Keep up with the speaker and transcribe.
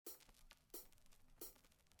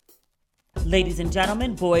Ladies and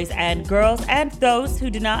gentlemen, boys and girls, and those who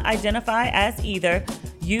do not identify as either,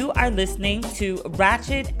 you are listening to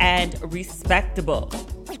Ratchet and Respectable.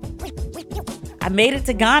 I made it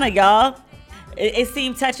to Ghana, y'all. It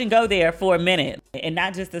seemed touch and go there for a minute. And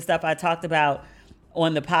not just the stuff I talked about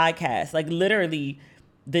on the podcast. Like literally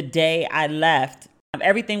the day I left,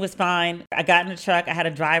 everything was fine. I got in the truck. I had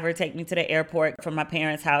a driver take me to the airport from my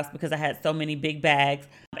parents' house because I had so many big bags.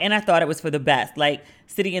 And I thought it was for the best. Like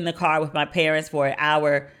sitting in the car with my parents for an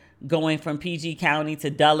hour, going from PG County to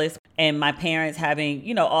Dulles, and my parents having,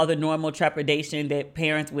 you know, all the normal trepidation that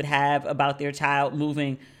parents would have about their child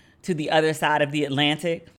moving to the other side of the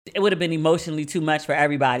Atlantic. It would have been emotionally too much for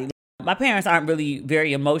everybody. My parents aren't really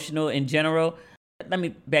very emotional in general. Let me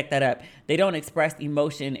back that up. They don't express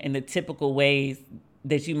emotion in the typical ways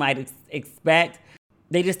that you might expect.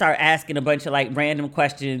 They just start asking a bunch of like random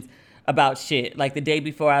questions about shit. Like the day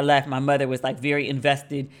before I left, my mother was like very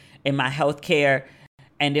invested in my health care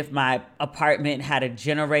and if my apartment had a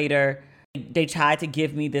generator. They tried to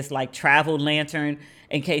give me this like travel lantern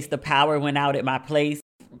in case the power went out at my place.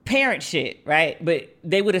 Parent shit, right? But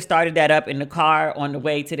they would have started that up in the car on the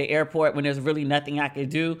way to the airport when there's really nothing I could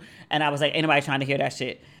do. And I was like, ain't nobody trying to hear that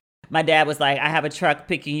shit. My dad was like, I have a truck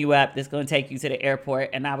picking you up that's going to take you to the airport.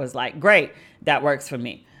 And I was like, great, that works for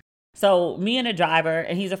me. So me and the driver,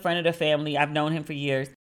 and he's a friend of the family, I've known him for years,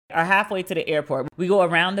 are halfway to the airport. We go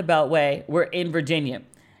around the Beltway. We're in Virginia.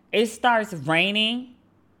 It starts raining.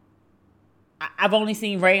 I've only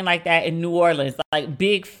seen rain like that in New Orleans, like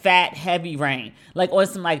big, fat, heavy rain, like on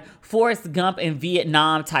some like Forrest Gump in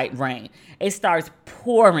Vietnam type rain. It starts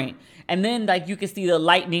pouring. And then like you can see the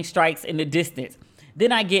lightning strikes in the distance.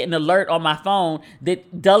 Then I get an alert on my phone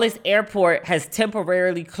that Dulles Airport has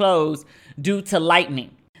temporarily closed due to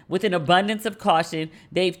lightning. With an abundance of caution,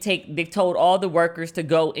 they've told all the workers to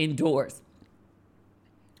go indoors.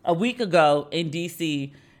 A week ago in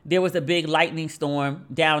DC, there was a big lightning storm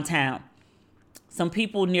downtown. Some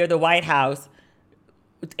people near the White House,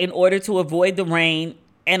 in order to avoid the rain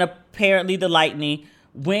and apparently the lightning,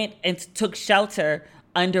 went and took shelter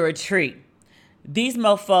under a tree. These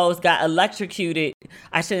mofos got electrocuted.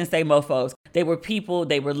 I shouldn't say mofos. They were people.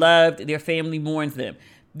 They were loved. Their family mourns them.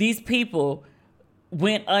 These people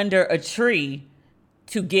went under a tree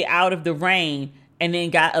to get out of the rain and then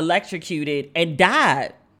got electrocuted and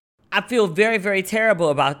died. I feel very, very terrible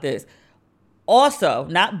about this. Also,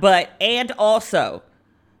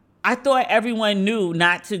 I thought everyone knew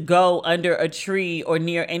not to go under a tree or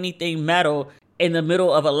near anything metal in the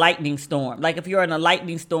middle of a lightning storm. Like if you're in a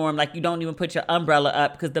lightning storm, like you don't even put your umbrella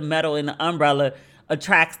up because the metal in the umbrella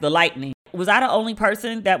attracts the lightning. Was I the only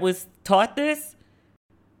person that was taught this?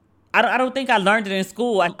 I don't think I learned it in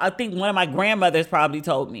school. I think one of my grandmothers probably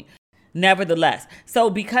told me. Nevertheless, so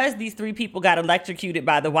because these three people got electrocuted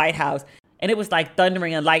by the White House, and it was like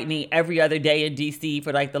thundering and lightning every other day in DC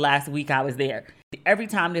for like the last week I was there. Every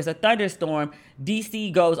time there's a thunderstorm,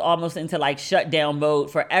 DC goes almost into like shutdown mode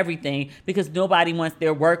for everything because nobody wants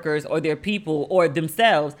their workers or their people or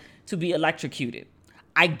themselves to be electrocuted.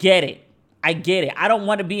 I get it. I don't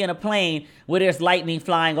want to be in a plane where there's lightning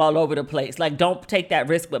flying all over the place. Like, don't take that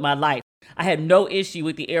risk with my life. I had no issue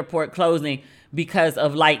with the airport closing because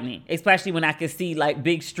of lightning, especially when I could see like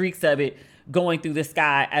big streaks of it going through the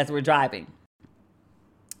sky as we're driving.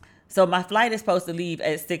 So my flight is supposed to leave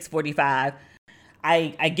at 6:45.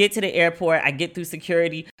 I get to the airport. I get through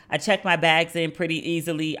security. I check my bags in pretty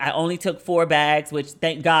easily. I only took 4 bags, which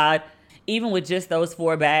thank God. Even with just those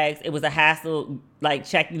 4 bags, it was a hassle, like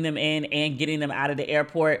checking them in and getting them out of the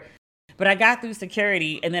airport. But I got through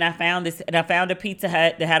security, and then I found a Pizza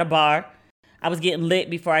Hut that had a bar. I was getting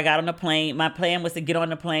lit before I got on the plane. My plan was to get on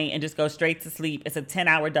the plane and just go straight to sleep. It's a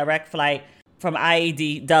 10-hour direct flight from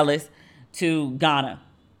IAD Dulles to Ghana,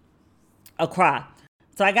 Accra.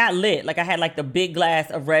 So I got lit. Like I had like the big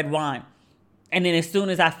glass of red wine. And then as soon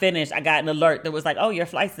as I finished, I got an alert that was like, oh, your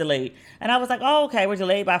flight's delayed. And I was like, oh, okay, we're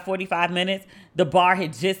delayed by 45 minutes. The bar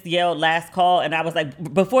had just yelled last call. And I was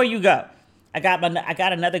like, before you go, I got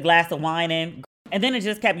another glass of wine in. And then it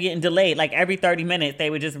just kept getting delayed. Like every 30 minutes, they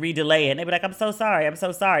would just re-delay it. And they'd be like, I'm so sorry.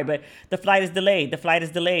 But the flight is delayed.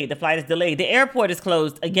 The airport is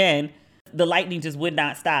closed again. The lightning just would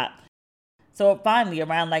not stop. So finally,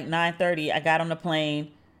 around like 9:30, I got on the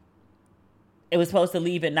plane. It was supposed to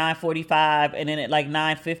leave at 9:45, and then at like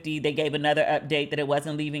 9:50, they gave another update that it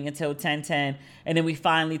wasn't leaving until 10:10, and then we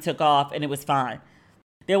finally took off, and it was fine.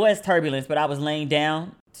 There was turbulence, but I was laying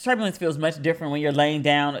down. Turbulence feels much different when you're laying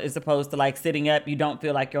down as opposed to like sitting up. You don't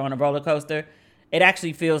feel like you're on a roller coaster. It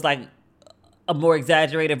actually feels like a more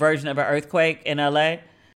exaggerated version of an earthquake in LA.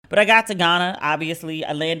 But I got to Ghana, obviously.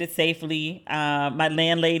 I landed safely. My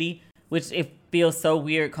landlady which it feels so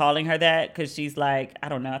weird calling her that because she's like, I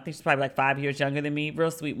don't know, I think she's probably like 5 years younger than me.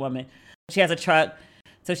 Real sweet woman. She has a truck.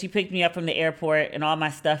 So she picked me up from the airport and all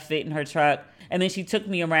my stuff fit in her truck. And then she took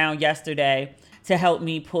me around yesterday to help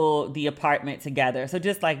me pull the apartment together. So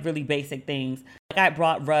just like really basic things. Like I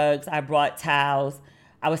brought rugs, I brought towels.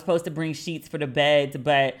 I was supposed to bring sheets for the beds,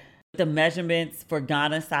 but the measurements for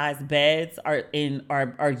Ghana sized beds are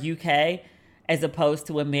UK as opposed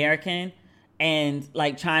to American. And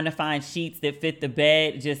like trying to find sheets that fit the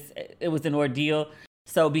bed, it was an ordeal.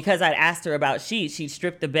 So because I'd asked her about sheets, she'd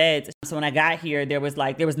stripped the beds. So when I got here, there was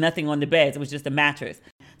nothing on the beds. It was just a mattress.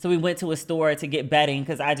 So we went to a store to get bedding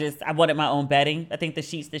because I wanted my own bedding. I think the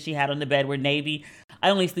sheets that she had on the bed were navy.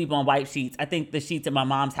 I only sleep on white sheets. I think the sheets in my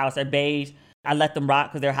mom's house are beige. I let them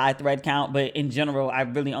rock because they're high thread count. But in general, I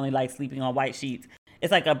really only like sleeping on white sheets.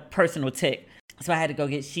 It's like a personal tick. So I had to go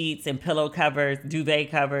get sheets and pillow covers,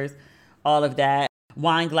 duvet covers, all of that.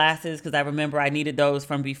 Wine glasses, because I remember I needed those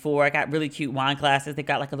from before. I got really cute wine glasses. They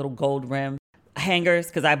got like a little gold rim. Hangers,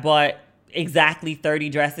 because I bought exactly 30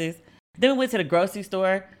 dresses. Then we went to the grocery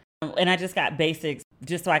store and I just got basics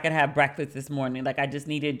just so I could have breakfast this morning. Like I just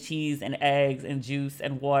needed cheese and eggs and juice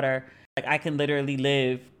and water. Like I can literally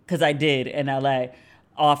live, because I did in LA,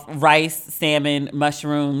 off rice, salmon,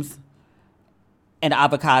 mushrooms, and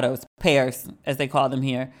avocados, pears, as they call them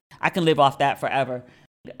here. I can live off that forever.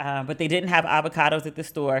 But they didn't have avocados at the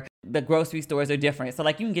store. The grocery stores are different. So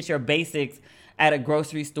like you can get your basics at a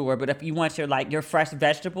grocery store, but if you want your fresh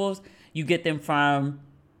vegetables, you get them from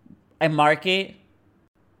a market.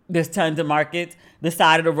 There's tons of markets. The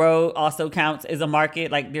side of the road also counts as a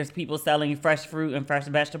market. Like there's people selling fresh fruit and fresh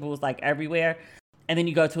vegetables like everywhere. And then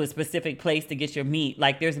you go to a specific place to get your meat.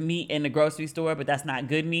 Like there's meat in the grocery store, but that's not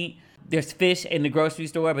good meat. There's fish in the grocery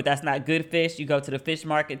store, but that's not good fish. You go to the fish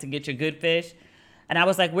market to get your good fish. And I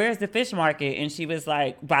was like, where's the fish market? And she was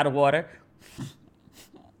like, by the water.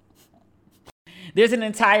 There's an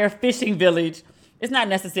entire fishing village. It's not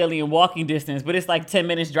necessarily in walking distance, but it's like 10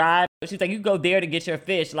 minutes drive. She's like, you go there to get your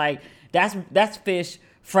fish. Like that's fish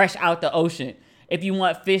fresh out the ocean. If you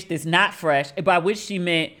want fish that's not fresh, by which she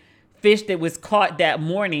meant fish that was caught that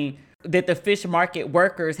morning that the fish market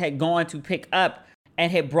workers had gone to pick up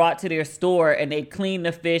and had brought to their store, and they cleaned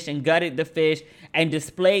the fish and gutted the fish and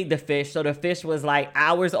displayed the fish. So the fish was like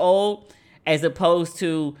hours old as opposed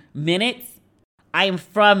to minutes. I am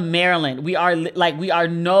from Maryland. We are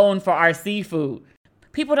known for our seafood.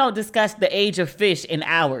 People don't discuss the age of fish in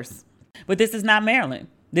hours. But this is not Maryland.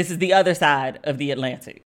 This is the other side of the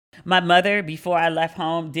Atlantic. My mother, before I left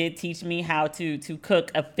home, did teach me how to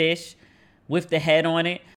cook a fish with the head on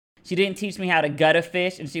it. She didn't teach me how to gut a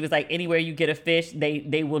fish. And she was like, anywhere you get a fish,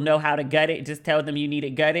 they will know how to gut it. Just tell them you need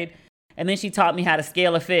it gutted. And then she taught me how to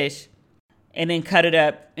scale a fish and then cut it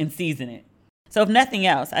up and season it. So if nothing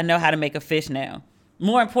else, I know how to make a fish now.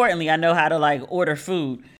 More importantly, I know how to order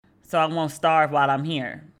food so I won't starve while I'm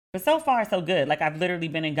here. But so far, so good. Like I've literally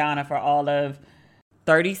been in Ghana for all of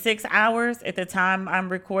 36 hours at the time I'm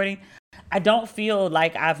recording. I don't feel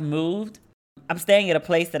like I've moved. I'm staying at a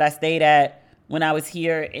place that I stayed at when I was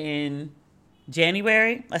here in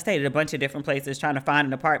January. I stayed at a bunch of different places trying to find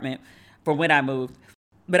an apartment for when I moved.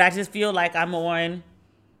 But I just feel like I'm on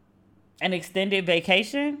an extended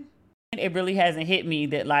vacation. It really hasn't hit me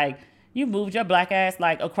that you moved your black ass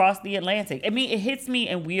across the Atlantic. I mean, it hits me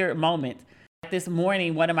in weird moments. This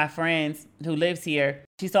morning, one of my friends who lives here,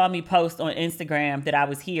 she saw me post on Instagram that I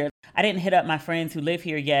was here. I didn't hit up my friends who live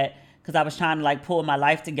here yet because I was trying to pull my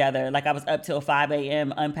life together. I was up till 5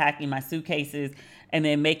 a.m. unpacking my suitcases and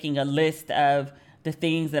then making a list of the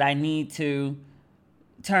things that I need to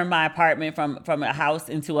turn my apartment from a house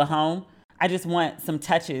into a home. I just want some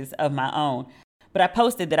touches of my own. But I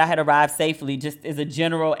posted that I had arrived safely, just as a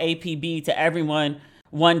general APB to everyone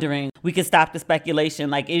wondering. We could stop the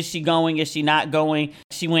speculation. Is she going? Is she not going?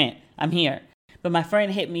 She went. I'm here. But my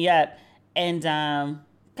friend hit me up and,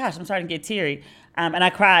 gosh, I'm starting to get teary. And I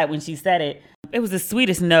cried when she said it. It was the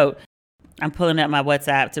sweetest note. I'm pulling up my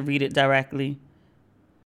WhatsApp to read it directly.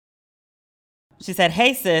 She said,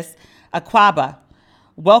 "Hey sis, Akwaba,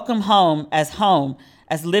 welcome home,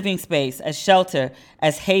 as living space, as shelter,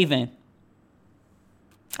 as haven.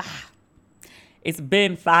 It's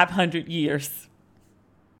been 500 years.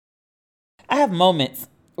 I have moments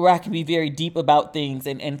where I can be very deep about things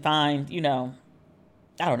and find,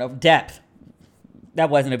 depth. That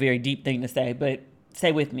wasn't a very deep thing to say, but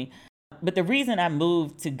stay with me. But the reason I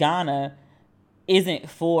moved to Ghana isn't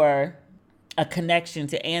for a connection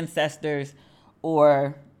to ancestors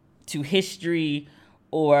or to history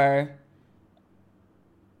or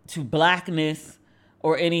to blackness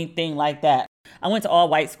or anything like that. I went to all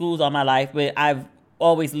white schools all my life, but I've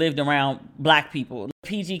always lived around black people.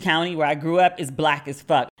 PG County, where I grew up, is black as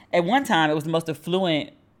fuck. At one time, it was the most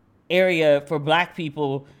affluent area for black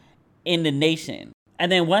people in the nation.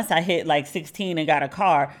 And then once I hit like 16 and got a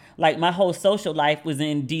car, like my whole social life was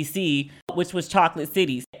in DC, which was Chocolate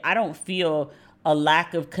City. I don't feel a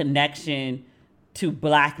lack of connection to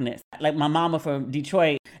blackness. Like my mama from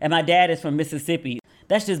Detroit and my dad is from Mississippi.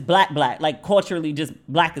 That's just black, like culturally just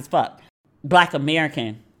black as fuck. Black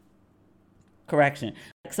American. Correction.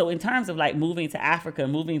 So in terms of like moving to Africa,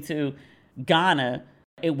 moving to Ghana,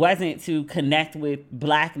 it wasn't to connect with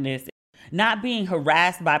blackness. Not being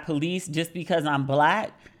harassed by police just because I'm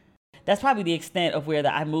black. That's probably the extent of where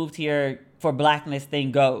the I moved here for blackness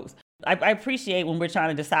thing goes. I appreciate when we're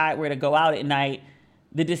trying to decide where to go out at night,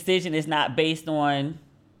 the decision is not based on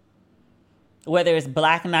whether it's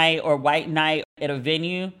black night or white night at a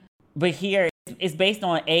venue. But here, it's based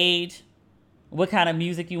on age, what kind of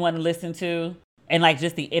music you want to listen to, and like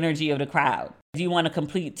just the energy of the crowd. Do you want a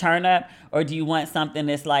complete turn up, or do you want something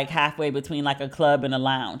that's like halfway between like a club and a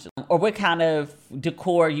lounge? Or what kind of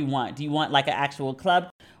decor you want? Do you want like an actual club,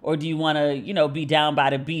 or do you want to, you know, be down by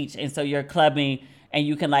the beach and so you're clubbing and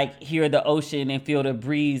you can like hear the ocean and feel the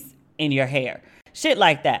breeze in your hair? Shit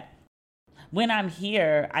like that. When I'm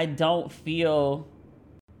here, I don't feel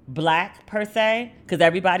black per se, because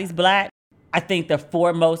everybody's black. I think the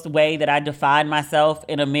foremost way that I define myself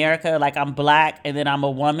in America, like I'm black and then I'm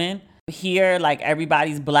a woman. Here, like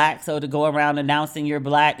everybody's black, so to go around announcing you're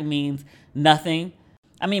black means nothing.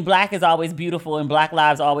 I mean, black is always beautiful and black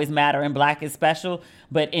lives always matter and black is special,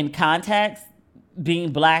 but in context,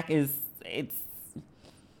 being black is, it's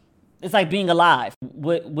like being alive.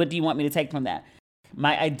 What do you want me to take from that?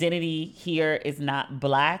 My identity here is not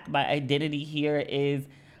black. My identity here is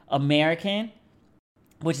American,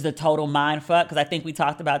 which is a total mind fuck, because I think we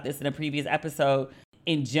talked about this in a previous episode.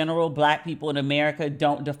 In general, black people in America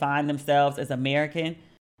don't define themselves as American.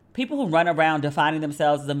 People who run around defining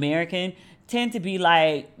themselves as American tend to be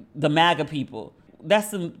like the MAGA people. That's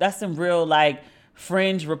some real like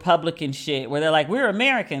fringe Republican shit where they're like, we're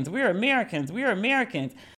Americans, we're Americans, we're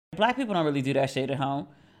Americans. Black people don't really do that shit at home.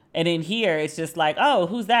 And in here, it's just like, oh,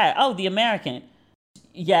 who's that? Oh, the American.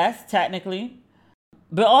 Yes, technically.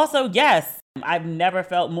 But also, yes, I've never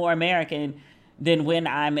felt more American than when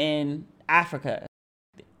I'm in Africa.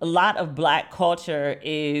 A lot of black culture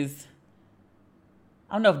is,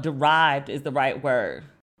 I don't know if derived is the right word.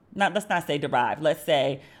 Let's not say derived. Let's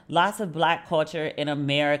say lots of black culture in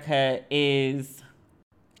America is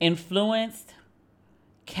influenced,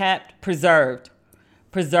 kept, preserved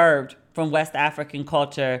from West African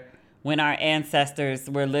culture when our ancestors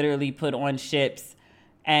were literally put on ships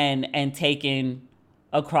and taken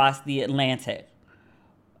across the Atlantic.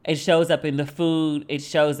 It shows up in the food. It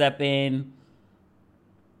shows up in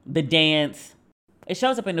the dance. It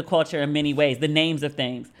shows up in the culture in many ways, the names of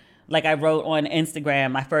things. Like I wrote on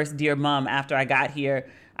Instagram, my first Dear Mom after I got here,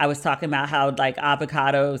 I was talking about how like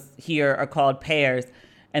avocados here are called pears.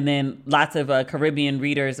 And then lots of Caribbean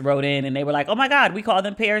readers wrote in and they were like, oh my God, we call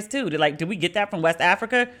them pears too. They're like, did we get that from West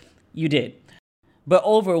Africa? You did. But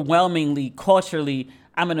overwhelmingly, culturally,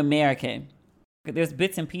 I'm an American. There's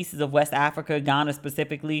bits and pieces of West Africa, Ghana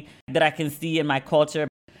specifically, that I can see in my culture,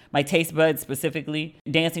 my taste buds specifically,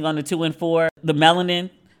 dancing on the 2 and 4, the melanin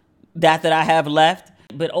that I have left.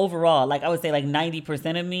 But overall, like I would say like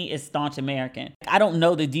 90% of me is staunch American. I don't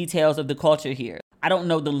know the details of the culture here. I don't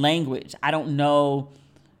know the language. I don't know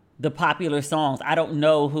the popular songs. I don't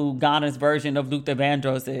know who Ghana's version of Luther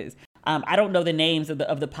Vandross is. I don't know the names of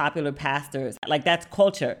the popular pastors. Like that's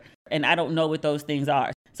culture. And I don't know what those things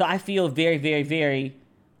are. So I feel very, very, very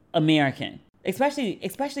American, especially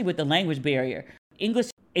with the language barrier. English,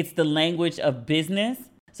 it's the language of business.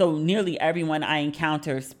 So nearly everyone I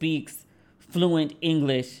encounter speaks fluent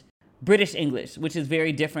English, British English, which is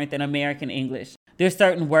very different than American English. There's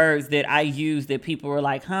certain words that I use that people were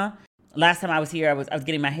like, huh? Last time I was here, I was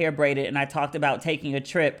getting my hair braided and I talked about taking a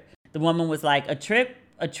trip. The woman was like, a trip?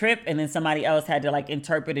 And then somebody else had to like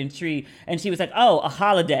interpret in Tree. And she was like, oh, a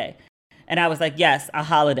holiday. And I was like, yes, a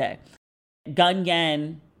holiday.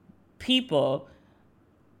 Gunyan people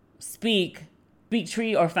speak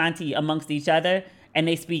Tree or Fanti amongst each other, and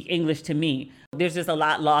they speak English to me. There's just a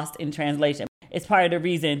lot lost in translation. It's part of the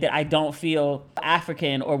reason that I don't feel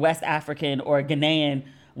African or West African or Ghanaian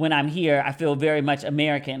when I'm here. I feel very much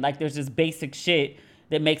American. Like there's this basic shit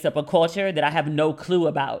that makes up a culture that I have no clue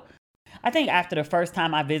about. I think after the first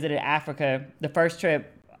time I visited Africa, the first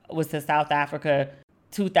trip was to South Africa,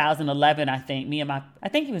 2011, I think. I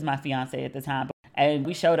think he was my fiance at the time. And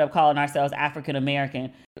we showed up calling ourselves African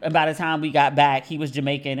American. And by the time we got back, he was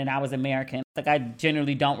Jamaican and I was American. Like, I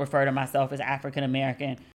generally don't refer to myself as African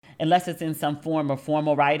American unless it's in some form of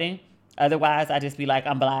formal writing. Otherwise, I just be like,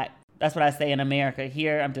 I'm Black. That's what I say in America.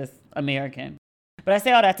 Here, I'm just American. But I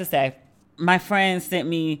say all that to say, my friend sent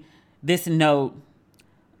me this note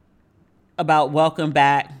about welcome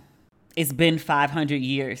back. It's been 500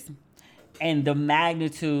 years. And the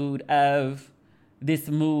magnitude of this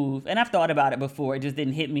move, and I've thought about it before, it just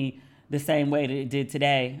didn't hit me the same way that it did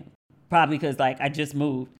today. Probably because, like, I just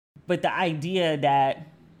moved. But the idea that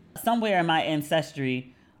somewhere in my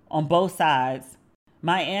ancestry, on both sides,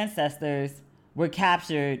 my ancestors were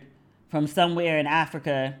captured from somewhere in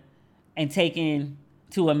Africa and taken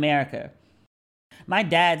to America. My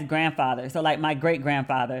dad's grandfather, so like my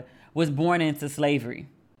great-grandfather, was born into slavery.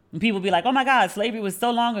 And people be like, oh my God, slavery was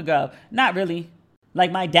so long ago. Not really.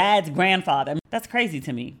 Like my dad's grandfather. That's crazy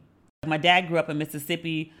to me. My dad grew up in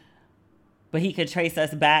Mississippi, but he could trace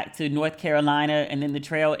us back to North Carolina and then the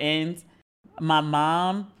trail ends. My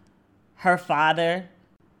mom, her father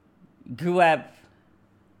grew up,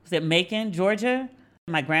 was it Macon, Georgia?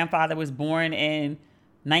 My grandfather was born in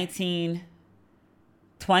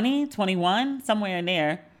 1920, 21, somewhere in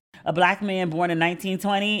there. A Black man born in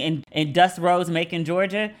 1920 in Dust Rose, Macon,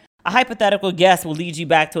 Georgia. A hypothetical guess will lead you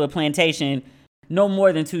back to a plantation no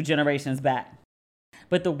more than 2 generations back.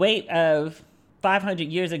 But the weight of 500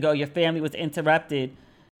 years ago, your family was interrupted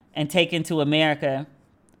and taken to America.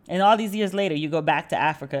 And all these years later, you go back to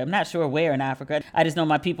Africa. I'm not sure where in Africa. I just know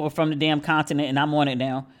my people are from the damn continent and I'm on it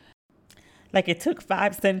now. Like, it took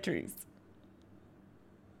 5 centuries.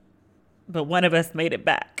 But one of us made it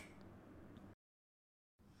back.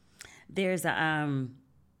 There's a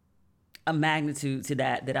magnitude to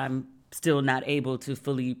that I'm still not able to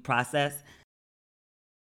fully process.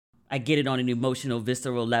 I get it on an emotional,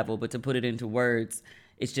 visceral level, but to put it into words,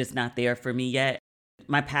 it's just not there for me yet.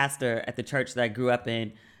 My pastor at the church that I grew up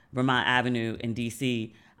in, Vermont Avenue in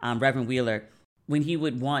DC, Reverend Wheeler, when he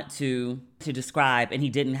would want to describe and he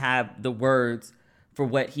didn't have the words for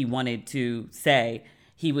what he wanted to say,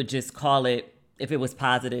 he would just call it, if it was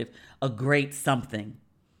positive, a great something.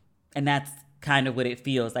 And that's kind of what it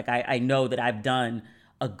feels like. I know that I've done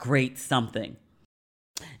a great something.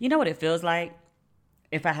 You know what it feels like?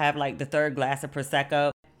 If I have like the 3rd glass of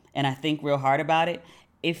Prosecco and I think real hard about it,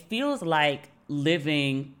 it feels like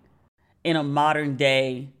living in a modern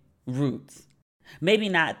day Roots. Maybe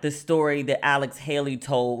not the story that Alex Haley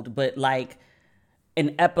told, but like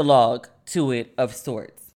an epilogue to it of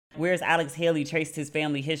sorts. Whereas Alex Haley traced his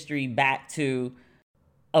family history back to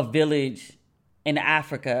a village in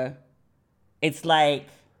Africa, it's like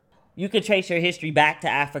you could trace your history back to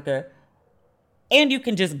Africa and you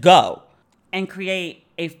can just go and create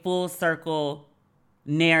a full circle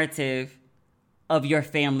narrative of your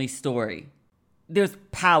family story. There's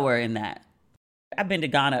power in that. I've been to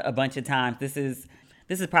Ghana a bunch of times. This is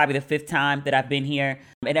probably the 5th time that I've been here.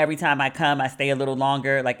 And every time I come, I stay a little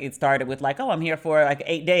longer. Like, it started with like, oh, I'm here for like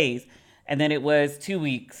 8 days. And then it was 2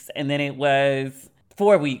 weeks. And then it was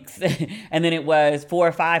 4 weeks. And then it was 4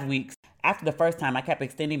 or 5 weeks. After the first time, I kept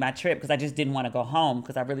extending my trip because I just didn't want to go home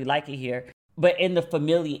because I really like it here. But in the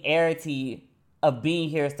familiarity of being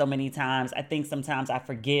here so many times, I think sometimes I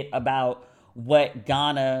forget about what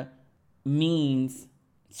Ghana means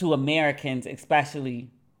to Americans, especially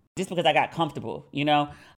just because I got comfortable, you know?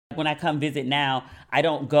 When I come visit now, I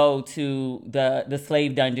don't go to the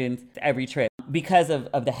slave dungeons every trip because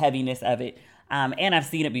of the heaviness of it. And I've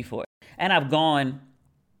seen it before. And I've gone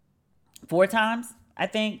 4 times, I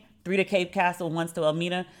think. 3 to Cape Castle, once to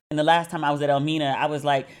Elmina. And the last time I was at Elmina, I was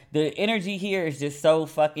like, the energy here is just so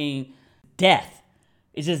fucking death.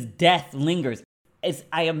 It's just death lingers.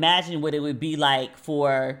 I imagine what it would be like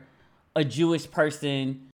for a Jewish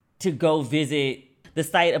person to go visit the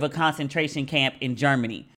site of a concentration camp in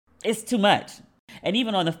Germany. It's too much. And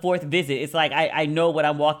even on the 4th visit, it's like I know what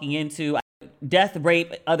I'm walking into. Death,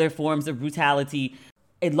 rape, other forms of brutality.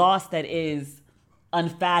 A loss that is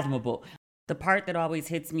unfathomable. The part that always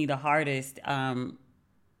hits me the hardest,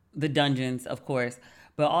 the dungeons, of course,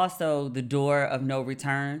 but also the door of no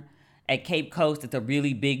return. At Cape Coast, it's a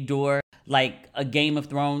really big door, like a Game of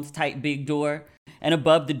Thrones type big door. And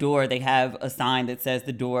above the door, they have a sign that says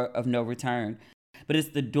the door of no return. But it's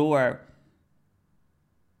the door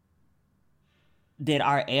that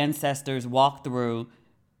our ancestors walked through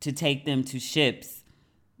to take them to ships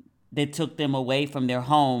that took them away from their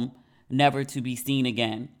home, never to be seen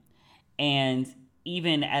again. And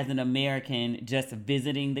even as an American just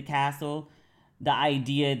visiting the castle, the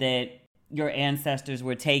idea that your ancestors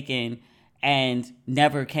were taken and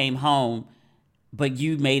never came home, but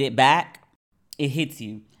you made it back, it hits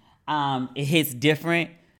you. It hits different.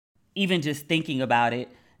 Even just thinking about it,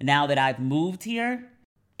 now that I've moved here,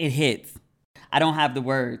 it hits. I don't have the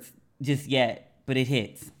words just yet, but it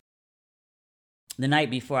hits. The night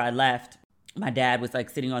before I left, my dad was like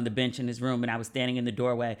sitting on the bench in his room and I was standing in the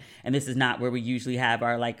doorway. And this is not where we usually have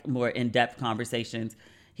our like more in-depth conversations.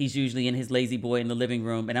 He's usually in his lazy boy in the living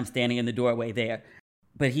room and I'm standing in the doorway there.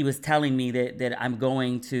 But he was telling me that I'm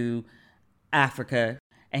going to Africa.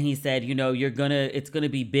 And he said, you know, it's gonna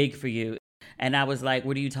be big for you. And I was like,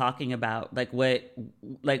 what are you talking about?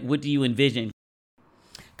 What do you envision?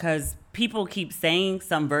 Because people keep saying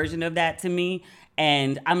some version of that to me.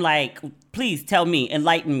 And I'm like, please tell me,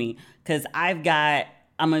 enlighten me. Because I'm going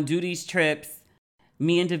to do these trips.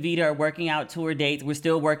 Me and Davita are working out tour dates. We're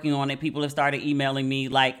still working on it. People have started emailing me,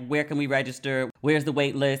 like, where can we register? Where's the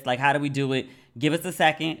wait list? Like, how do we do it? Give us a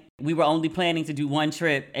second. We were only planning to do one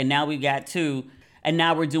trip, and now we've got two. And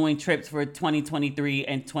now we're doing trips for 2023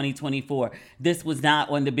 and 2024. This was not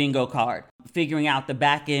on the bingo card. Figuring out the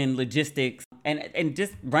back end logistics and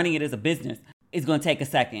just running it as a business is going to take a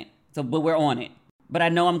second. But we're on it. But I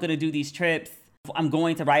know I'm going to do these trips. I'm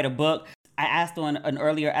going to write a book. I asked on an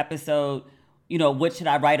earlier episode, you know, what should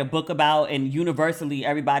I write a book about? And universally,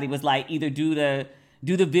 everybody was like, either do the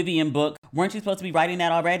Vivian book. Weren't you supposed to be writing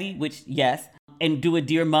that already? Which, yes. And do a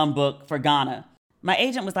Dear Mom book for Ghana. My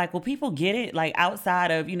agent was like, well, people get it, like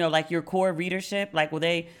outside of, you know, like your core readership, like will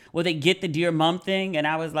they get the Dear Mom thing? And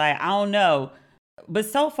I was like, I don't know. But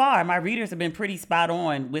so far, my readers have been pretty spot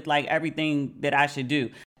on with like everything that I should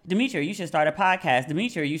do. Demetria, you should start a podcast.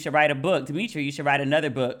 Demetria, you should write a book. Demetria, you should write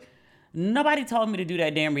another book. Nobody told me to do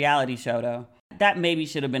that damn reality show, though. That maybe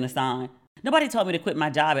should have been a sign. Nobody told me to quit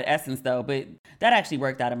my job at Essence, though, but that actually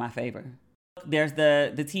worked out in my favor. There's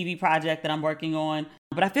the TV project that I'm working on,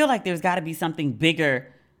 but I feel like there's got to be something bigger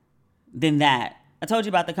than that. I told you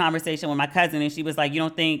about the conversation with my cousin, and she was like, you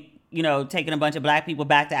don't think, you know, taking a bunch of Black people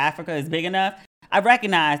back to Africa is big enough? I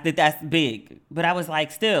recognize that that's big, but I was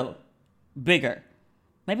like, still bigger.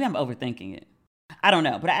 Maybe I'm overthinking it. I don't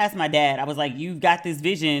know. But I asked my dad, I was like, you've got this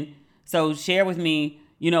vision, so share with me,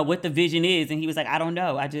 you know, what the vision is. And he was like, I don't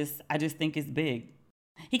know. I just think it's big.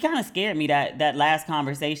 He kind of scared me that last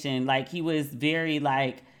conversation. Like, he was very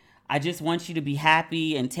like, I just want you to be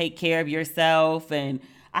happy and take care of yourself. And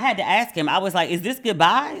I had to ask him, I was like, is this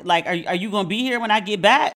goodbye? Like, are you going to be here when I get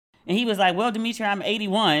back? And he was like, well, Demetria, I'm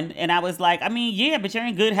 81. And I was like, I mean, yeah, but you're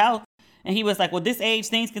in good health. And he was like, well, this age,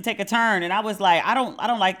 things can take a turn. And I was like, I don't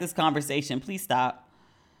like this conversation. Please stop.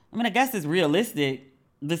 I mean, I guess it's realistic,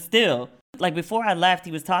 but still. Like, before I left,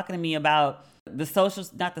 he was talking to me about not the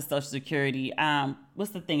Social Security.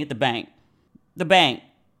 What's the thing at the bank? The bank.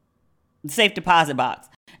 The safe deposit box.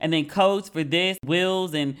 And then codes for this,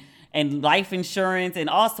 wills and life insurance and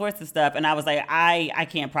all sorts of stuff. And I was like, I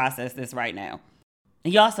can't process this right now.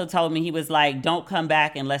 And he also told me, he was like, don't come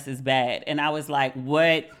back unless it's bad. And I was like,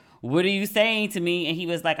 what are you saying to me? And he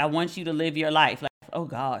was like, I want you to live your life. Like, oh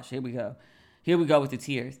gosh, here we go. Here we go with the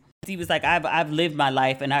tears. He was like, I've lived my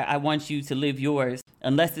life and I want you to live yours.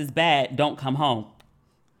 Unless it's bad, don't come home.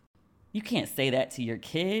 You can't say that to your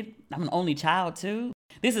kid. I'm an only child too.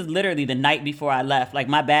 This is literally the night before I left. Like,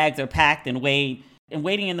 my bags are packed and weighed and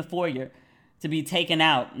waiting in the foyer to be taken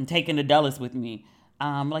out and taken to Dulles with me.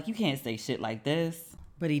 Like, you can't say shit like this.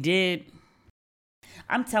 But he did.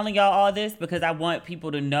 I'm telling y'all all this because I want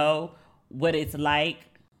people to know what it's like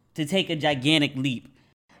to take a gigantic leap.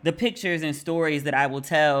 The pictures and stories that I will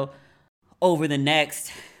tell over the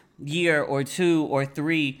next year or 2 or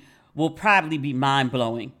 3 will probably be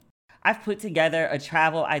mind-blowing. I've put together a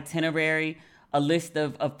travel itinerary, a list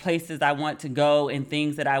of places I want to go and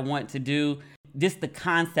things that I want to do. Just the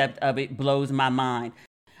concept of it blows my mind.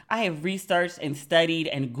 I have researched and studied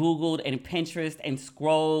and Googled and Pinterest and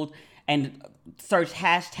scrolled and searched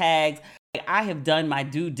hashtags. I have done my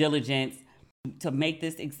due diligence to make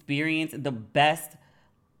this experience the best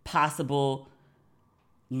possible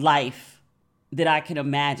life that I can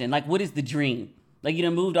imagine. Like, what is the dream? Like, you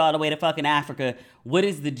done moved all the way to fucking Africa. What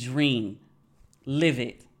is the dream? Live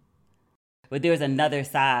it. But there's another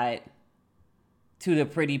side to the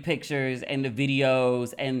pretty pictures and the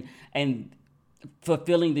videos and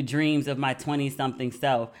fulfilling the dreams of my 20-something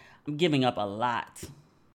self. I'm giving up a lot.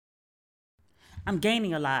 I'm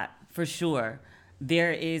gaining a lot, for sure.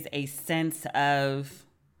 There is a sense of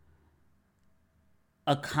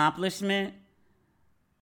accomplishment.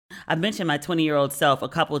 I've mentioned my 20-year-old self a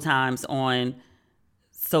couple times on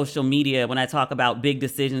social media when I talk about big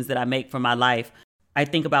decisions that I make for my life. I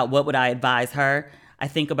think about what would I advise her. I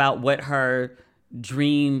think about what her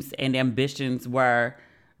dreams and ambitions were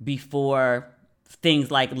before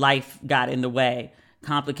things like life got in the way.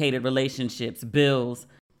 complicated relationships, bills,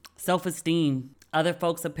 self-esteem, other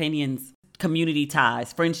folks' opinions, community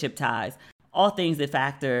ties, friendship ties, all things that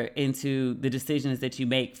factor into the decisions that you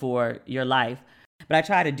make for your life. But I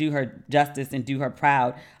try to do her justice and do her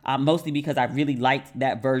proud, mostly because I really liked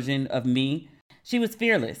that version of me. She was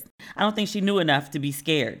fearless. I don't think she knew enough to be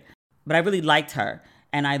scared, but I really liked her,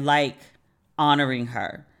 and I like honoring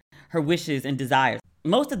her wishes and desires.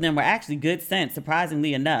 Most of them were actually good sense,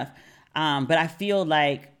 surprisingly enough. But I feel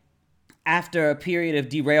like after a period of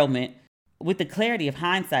derailment, with the clarity of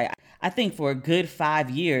hindsight, I think for a good 5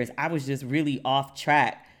 years, I was just really off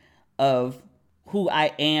track of who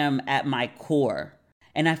I am at my core.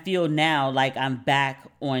 And I feel now like I'm back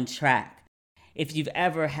on track. If you've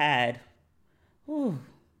ever had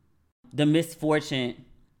the misfortune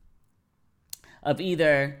of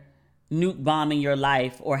either nuke bombing your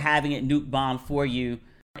life or having it nuke bombed for you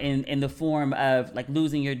in the form of like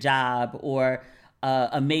losing your job or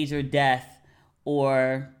a major death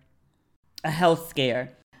or a health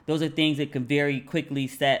scare. Those are things that can very quickly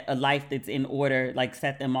set a life that's in order, like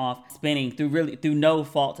set them off spinning through no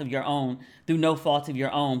fault of your own.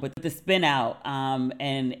 But the spin out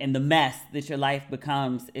and the mess that your life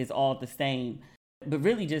becomes is all the same. But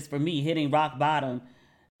really just for me, hitting rock bottom,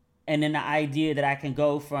 and then the idea that I can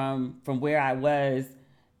go from where I was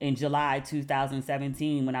in July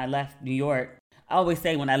 2017 when I left New York. I always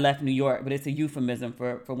say when I left New York, but it's a euphemism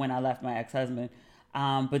for when I left my ex-husband.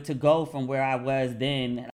 But to go from where I was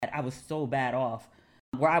then, I was so bad off,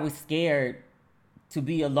 where I was scared to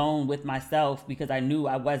be alone with myself because I knew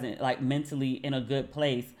I wasn't like mentally in a good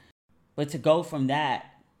place. But to go from that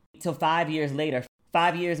to 5 years later,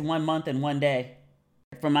 5 years, 1 month, and 1 day,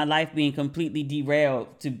 from my life being completely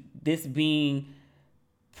derailed to this being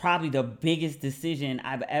probably the biggest decision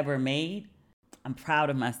I've ever made, I'm proud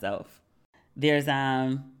of myself. There's,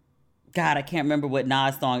 God, I can't remember what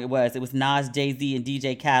Nas song it was. It was Nas, Jay-Z, and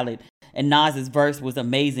DJ Khaled. And Nas's verse was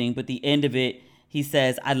amazing, but the end of it, he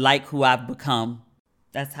says, I like who I've become.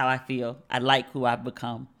 That's how I feel. I like who I've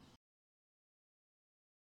become.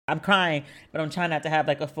 I'm crying, but I'm trying not to have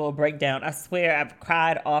like a full breakdown. I swear I've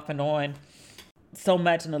cried off and on so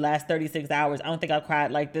much in the last 36 hours. I don't think I've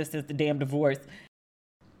cried like this since the damn divorce.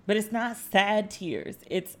 But it's not sad tears.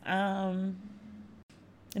 It's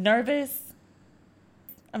nervous.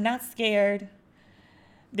 I'm not scared.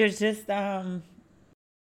 There's just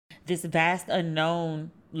this vast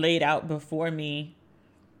unknown laid out before me,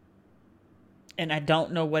 and I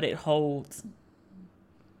don't know what it holds.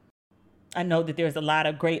 I know that there's a lot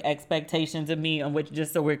of great expectations of me, on which,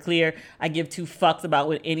 just so we're clear, I give two fucks about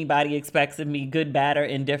what anybody expects of me, good, bad, or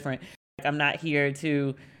indifferent. I'm not here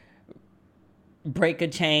to break a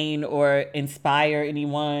chain or inspire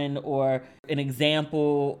anyone or an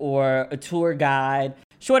example or a tour guide.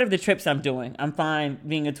 Short of the trips I'm doing, I'm fine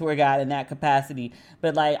being a tour guide in that capacity.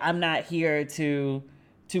 But like, I'm not here to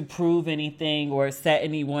prove anything or set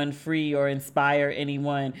anyone free or inspire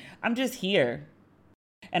anyone. I'm just here.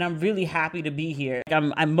 And I'm really happy to be here.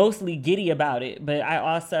 I'm mostly giddy about it, but I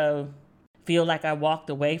also feel like I walked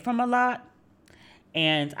away from a lot,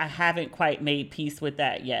 and I haven't quite made peace with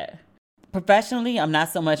that yet. Professionally, I'm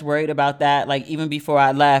not so much worried about that. Like, even before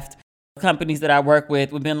I left, companies that I work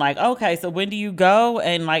with would been like, okay, so when do you go?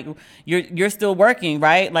 And like, you're still working,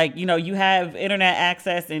 right? Like, you know, you have internet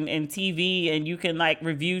access and TV, and you can like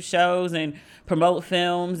review shows and promote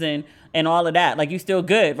films and all of that. Like, you still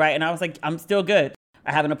good, right? And I was like, I'm still good.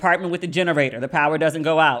 I have an apartment with a generator. The power doesn't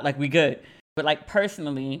go out. Like, we good. But like,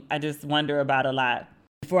 personally, I just wonder about a lot.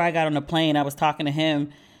 Before I got on the plane, I was talking to him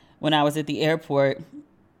when I was at the airport.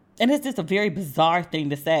 And it's just a very bizarre thing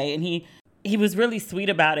to say. And he was really sweet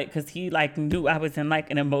about it because he like knew I was in like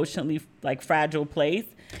an emotionally like fragile place.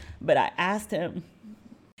 But I asked him,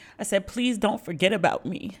 I said, please don't forget about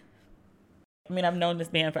me. I mean, I've known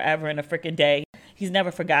this man forever and a freaking day. He's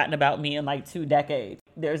never forgotten about me in like 2 decades.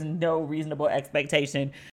 There's no reasonable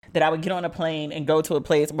expectation that I would get on a plane and go to a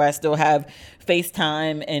place where I still have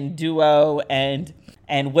FaceTime and Duo and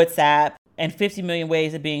WhatsApp and 50 million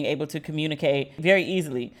ways of being able to communicate very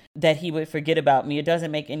easily, that he would forget about me. It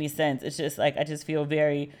doesn't make any sense. It's just like, I just feel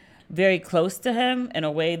very, very close to him in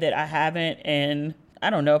a way that I haven't in,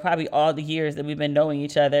 I don't know, probably all the years that we've been knowing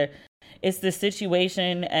each other. It's the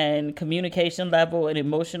situation and communication level and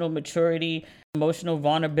emotional maturity, emotional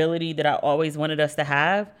vulnerability that I always wanted us to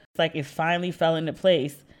have. It's like it finally fell into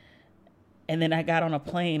place. And then I got on a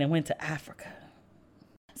plane and went to Africa.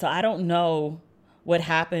 So I don't know what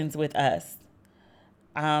happens with us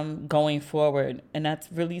going forward. And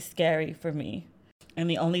that's really scary for me. And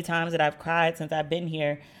the only times that I've cried since I've been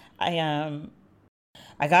here, I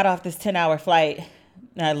got off this 10-hour flight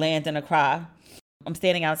and I land and I cry. I'm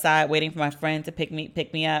standing outside waiting for my friend to pick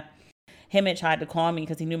me up. Him had tried to call me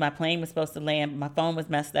because he knew my plane was supposed to land, but my phone was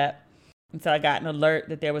messed up. And so I got an alert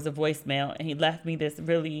that there was a voicemail, and he left me this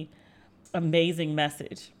really amazing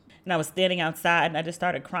message. And I was standing outside and I just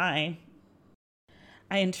started crying.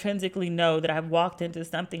 I intrinsically know that I've walked into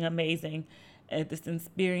something amazing, and this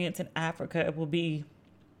experience in Africa will be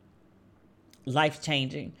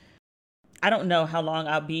life-changing. I don't know how long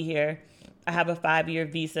I'll be here. I have a 5-year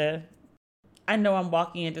visa. I know I'm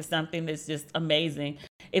walking into something that's just amazing.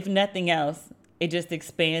 If nothing else, it just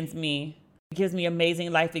expands me. It gives me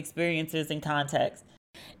amazing life experiences and context.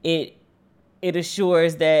 It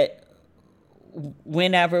assures that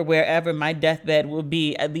whenever, wherever my deathbed will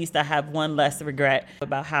be, at least I have one less regret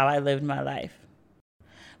about how I lived my life.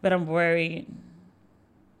 But I'm worried.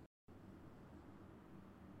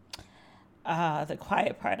 The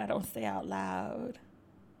quiet part I don't say out loud.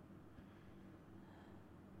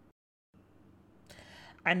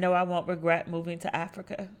 I know I won't regret moving to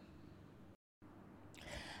Africa.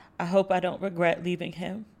 I hope I don't regret leaving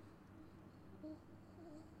him.